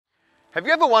Have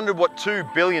you ever wondered what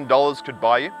 $2 billion could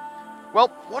buy you? Well,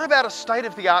 what about a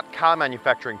state-of-the-art car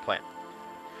manufacturing plant?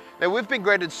 Now, we've been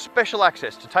granted special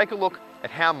access to take a look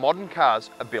at how modern cars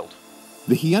are built.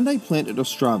 The Hyundai plant at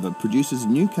Ostrava produces a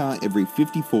new car every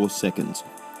 54 seconds.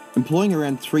 Employing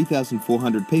around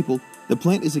 3,400 people, the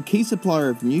plant is a key supplier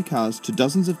of new cars to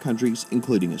dozens of countries,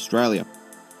 including Australia.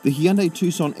 The Hyundai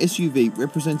Tucson SUV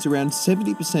represents around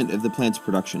 70% of the plant's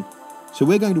production. So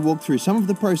we're going to walk through some of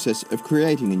the process of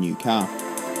creating a new car.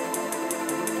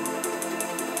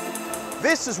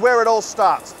 This is where it all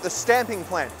starts, the stamping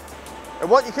plant. And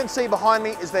what you can see behind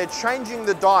me is they're changing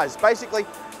the dies. Basically,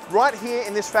 right here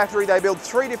in this factory, they build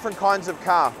three different kinds of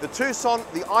car: the Tucson,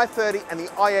 the i30 and the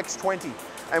iX20.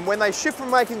 And when they shift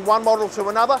from making one model to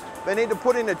another, they need to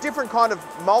put in a different kind of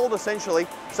mold essentially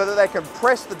so that they can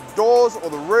press the doors or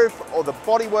the roof or the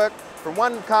bodywork from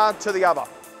one car to the other.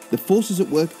 The forces at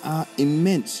work are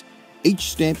immense.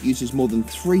 Each stamp uses more than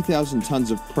 3,000 tons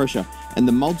of pressure, and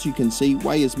the molds you can see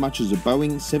weigh as much as a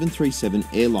Boeing 737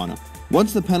 airliner.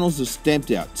 Once the panels are stamped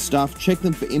out, staff check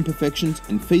them for imperfections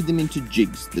and feed them into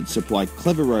jigs that supply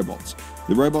clever robots.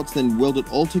 The robots then weld it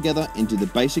all together into the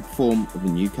basic form of a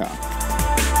new car.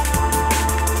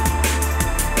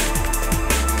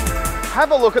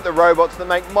 Have a look at the robots that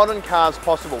make modern cars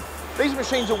possible. These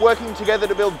machines are working together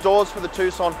to build doors for the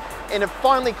Tucson in a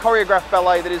finely choreographed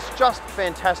ballet that is just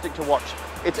fantastic to watch.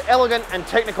 It's elegant and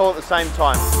technical at the same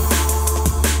time.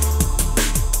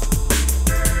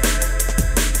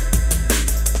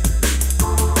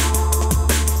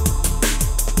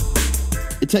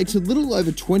 It takes a little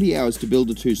over 20 hours to build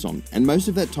a Tucson, and most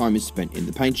of that time is spent in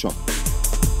the paint shop.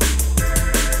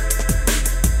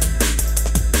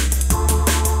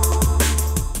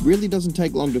 Really doesn't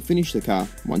take long to finish the car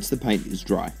once the paint is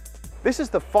dry. This is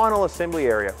the final assembly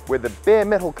area where the bare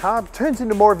metal car turns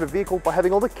into more of a vehicle by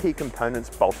having all the key components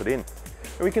bolted in.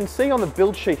 And we can see on the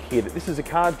build sheet here that this is a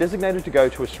car designated to go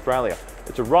to Australia.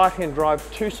 It's a right-hand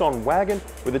drive Tucson wagon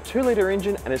with a 2-litre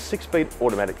engine and a 6-speed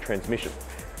automatic transmission.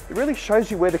 It really shows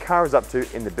you where the car is up to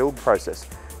in the build process.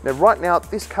 Now right now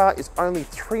this car is only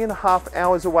 3.5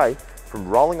 hours away from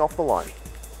rolling off the line.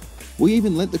 We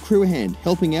even lent the crew a hand,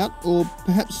 helping out or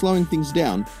perhaps slowing things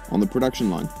down on the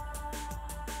production line.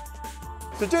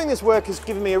 So doing this work has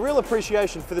given me a real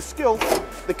appreciation for the skill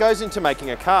that goes into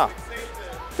making a car.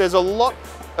 There's a lot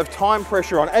of time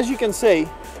pressure on. As you can see,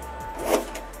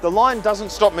 the line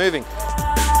doesn't stop moving.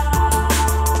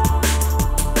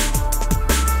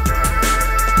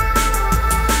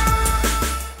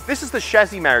 This is the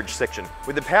chassis marriage section,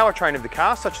 where the powertrain of the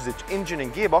car, such as its engine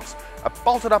and gearbox, are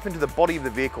bolted up into the body of the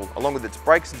vehicle, along with its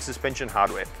brakes and suspension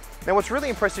hardware. Now what's really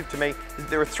impressive to me is that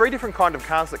there are 3 different kinds of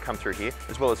cars that come through here,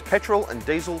 as well as petrol and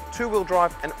diesel, 2-wheel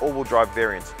drive and all-wheel drive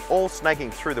variants, all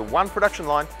snaking through the one production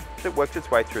line that worked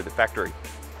its way through the factory.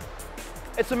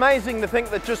 It's amazing to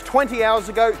think that just 20 hours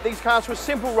ago, these cars were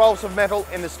simple rolls of metal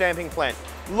in the stamping plant.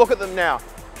 Look at them now,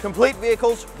 complete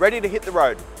vehicles ready to hit the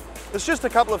road. There's just a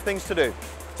couple of things to do.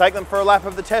 Take them for a lap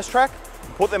of the test track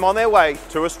and put them on their way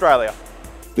to Australia.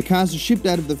 The cars are shipped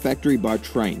out of the factory by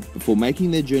train before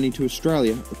making their journey to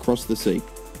Australia across the sea.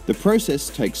 The process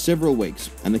takes several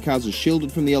weeks, and the cars are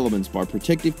shielded from the elements by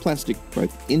protective plastic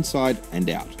both inside and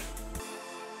out.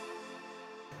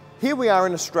 Here we are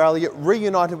in Australia,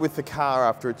 reunited with the car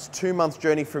after its 2-month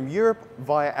journey from Europe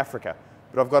via Africa.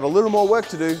 But I've got a little more work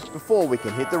to do before we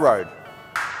can hit the road.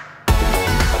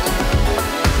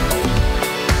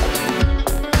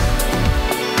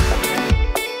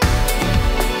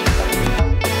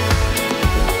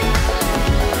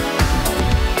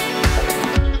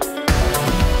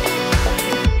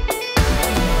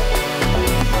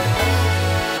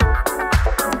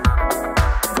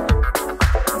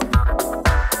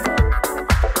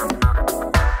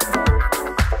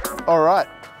 All right,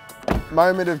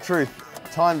 moment of truth.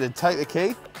 Time to take the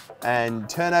key and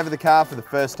turn over the car for the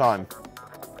first time.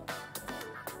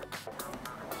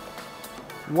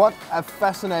 What a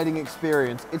fascinating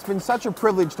experience. It's been such a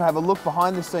privilege to have a look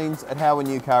behind the scenes at how a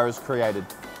new car is created.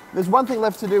 There's one thing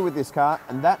left to do with this car,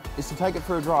 and that is to take it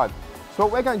for a drive. So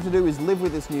what we're going to do is live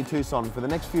with this new Tucson for the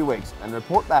next few weeks and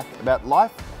report back about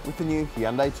life with the new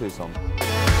Hyundai Tucson.